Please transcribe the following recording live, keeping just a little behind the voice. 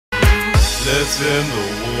Let's end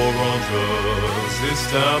the war on drugs. It's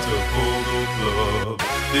time to pull the plug.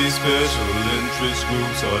 These special interest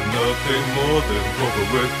groups are nothing more than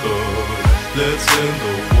corporate thugs. Let's end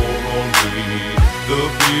the war on greed. The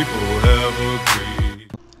people have agreed.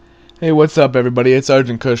 Hey, what's up everybody? It's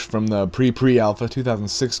Argent Kush from the pre-alpha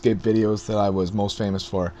 2006Scape videos that I was most famous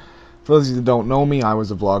for. For those of you that don't know me, I was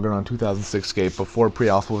a vlogger on 2006Scape before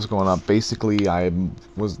pre-alpha was going up. Basically, I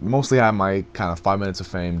was mostly had my kind of 5 minutes of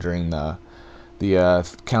fame during the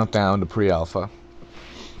countdown to pre-alpha.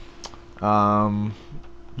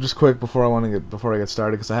 Just quick before I get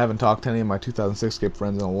started, because I haven't talked to any of my 2006Scape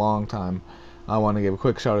friends in a long time. I want to give a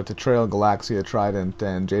quick shout out to Trail, Galaxia, Trident,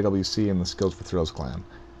 and JWC and the Skills for Thrills clan.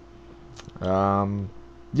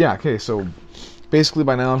 Yeah, okay, so basically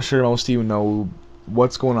by now I'm sure most of you know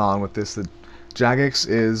what's going on with this. That JaGeX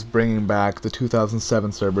is bringing back the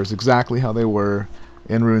 2007 servers exactly how they were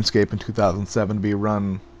in RuneScape in 2007 to be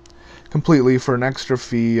run completely for an extra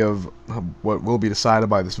fee of what will be decided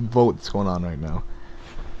by this vote that's going on right now.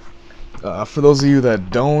 For those of you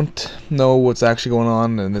that don't know what's actually going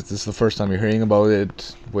on, and this is the first time you're hearing about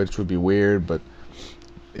it, which would be weird, but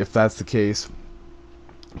if that's the case,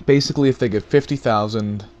 basically if they get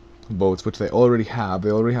 50,000 votes, which they already have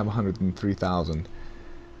 103,000,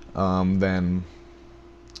 then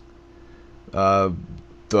the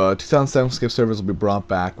 2007 Skip servers will be brought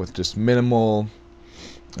back with just minimal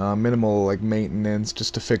like maintenance,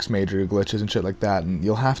 just to fix major glitches and shit like that, and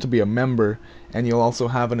you'll have to be a member, and you'll also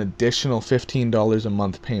have an additional $15 a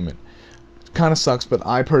month payment. It kind of sucks, but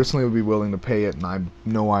I personally would be willing to pay it, and I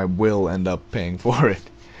know I will end up paying for it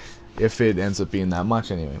if it ends up being that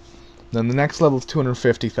much anyway. Then the next level is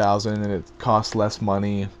 250,000, and it costs less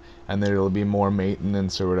money, and there will be more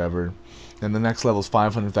maintenance or whatever. And the next level is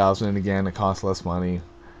 500,000, and again it costs less money.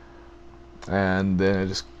 And then it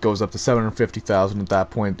just goes up to 750,000. At that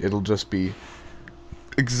point, it'll just be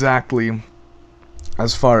exactly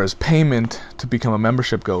as far as payment to become a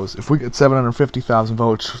membership goes. If we get 750,000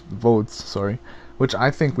 votes, which I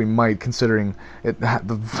think we might, considering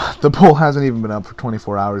the poll hasn't even been up for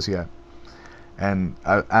 24 hours yet, and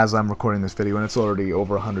as I'm recording this video, and it's already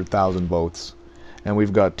over 100,000 votes, and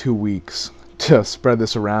we've got 2 weeks to spread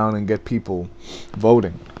this around and get people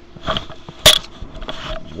voting.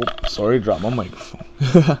 Whoops, sorry, dropped my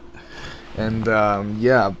microphone. And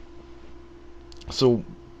yeah, so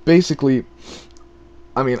basically,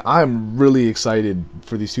 I mean, I'm really excited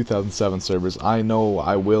for these 2007 servers. I know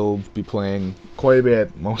I will be playing quite a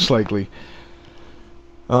bit, most likely,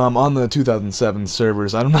 on the 2007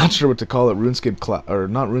 servers. I'm not sure what to call it, RuneScape or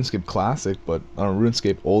not RuneScape Classic, but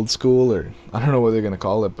RuneScape Old School, or I don't know what they're gonna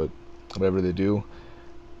call it, but whatever they do.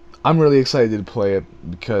 I'm really excited to play it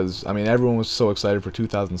because, I mean, everyone was so excited for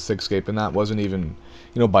 2006Scape, and that wasn't even,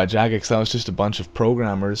 by JaGeX. That was just a bunch of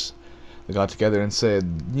programmers that got together and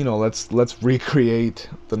said, let's recreate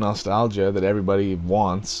the nostalgia that everybody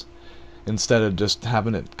wants, instead of just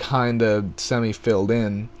having it kind of semi-filled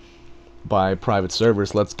in by private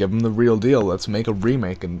servers. Let's give them the real deal. Let's make a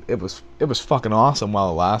remake, and it was fucking awesome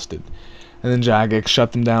while it lasted. And then JaGeX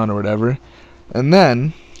shut them down or whatever, and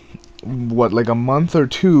then like a month or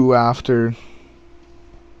two after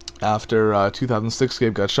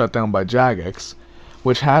 2006Scape got shut down by JaGeX,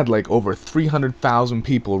 which had like over 300,000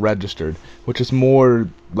 people registered, which is more,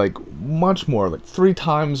 like much more, like 3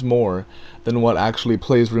 times more than what actually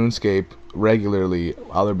plays RuneScape regularly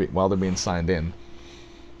while they're being signed in.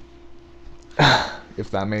 If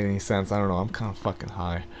that made any sense, I don't know, I'm kind of fucking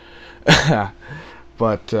high. But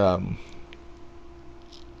what the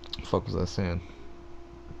fuck was I saying?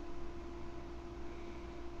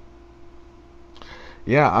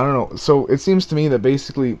 Yeah, I don't know. So it seems to me that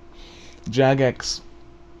basically JaGeX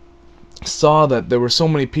saw that there were so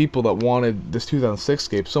many people that wanted this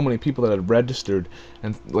 2006Scape, so many people that had registered,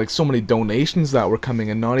 and like so many donations that were coming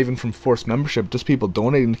in, not even from forced membership, just people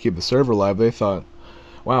donating to keep the server alive. They thought,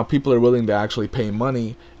 wow, people are willing to actually pay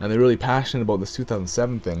money, and they're really passionate about this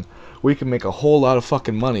 2007 thing. We can make a whole lot of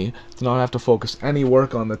fucking money to not have to focus any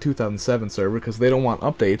work on the 2007 server, because they don't want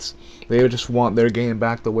updates. They just want their game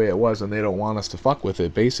back the way it was, and they don't want us to fuck with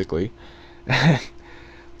it, basically.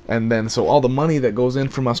 And then, so all the money that goes in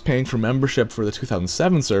from us paying for membership for the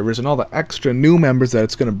 2007 servers, and all the extra new members that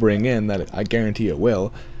it's going to bring in, that I guarantee it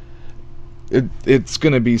will, it's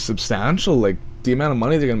going to be substantial. Like, the amount of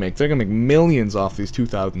money they're going to make millions off these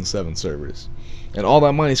 2007 servers. And all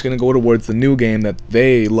that money is going to go towards the new game that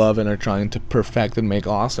they love and are trying to perfect and make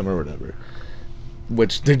awesome or whatever.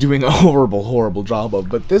 Which they're doing a horrible job of.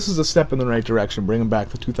 But this is a step in the right direction, bringing back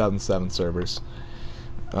the 2007 servers.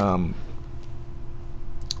 Like,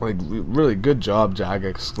 really good job,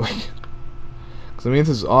 JaGeX. Like, Because I mean, this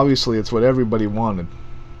is obviously it's what everybody wanted.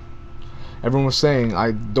 Everyone was saying,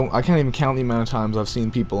 I can't even count the amount of times I've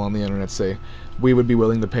seen people on the internet say we would be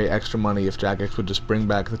willing to pay extra money if JaGeX would just bring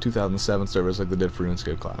back the 2007 servers like they did for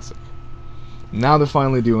RuneScape Classic. Now they're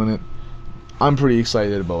finally doing it. I'm pretty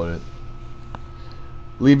excited about it.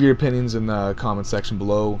 Leave your opinions in the comment section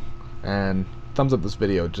below, and thumbs up this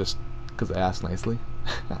video just because I asked nicely.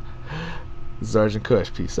 This is Sergeant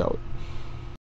Kush. Peace out.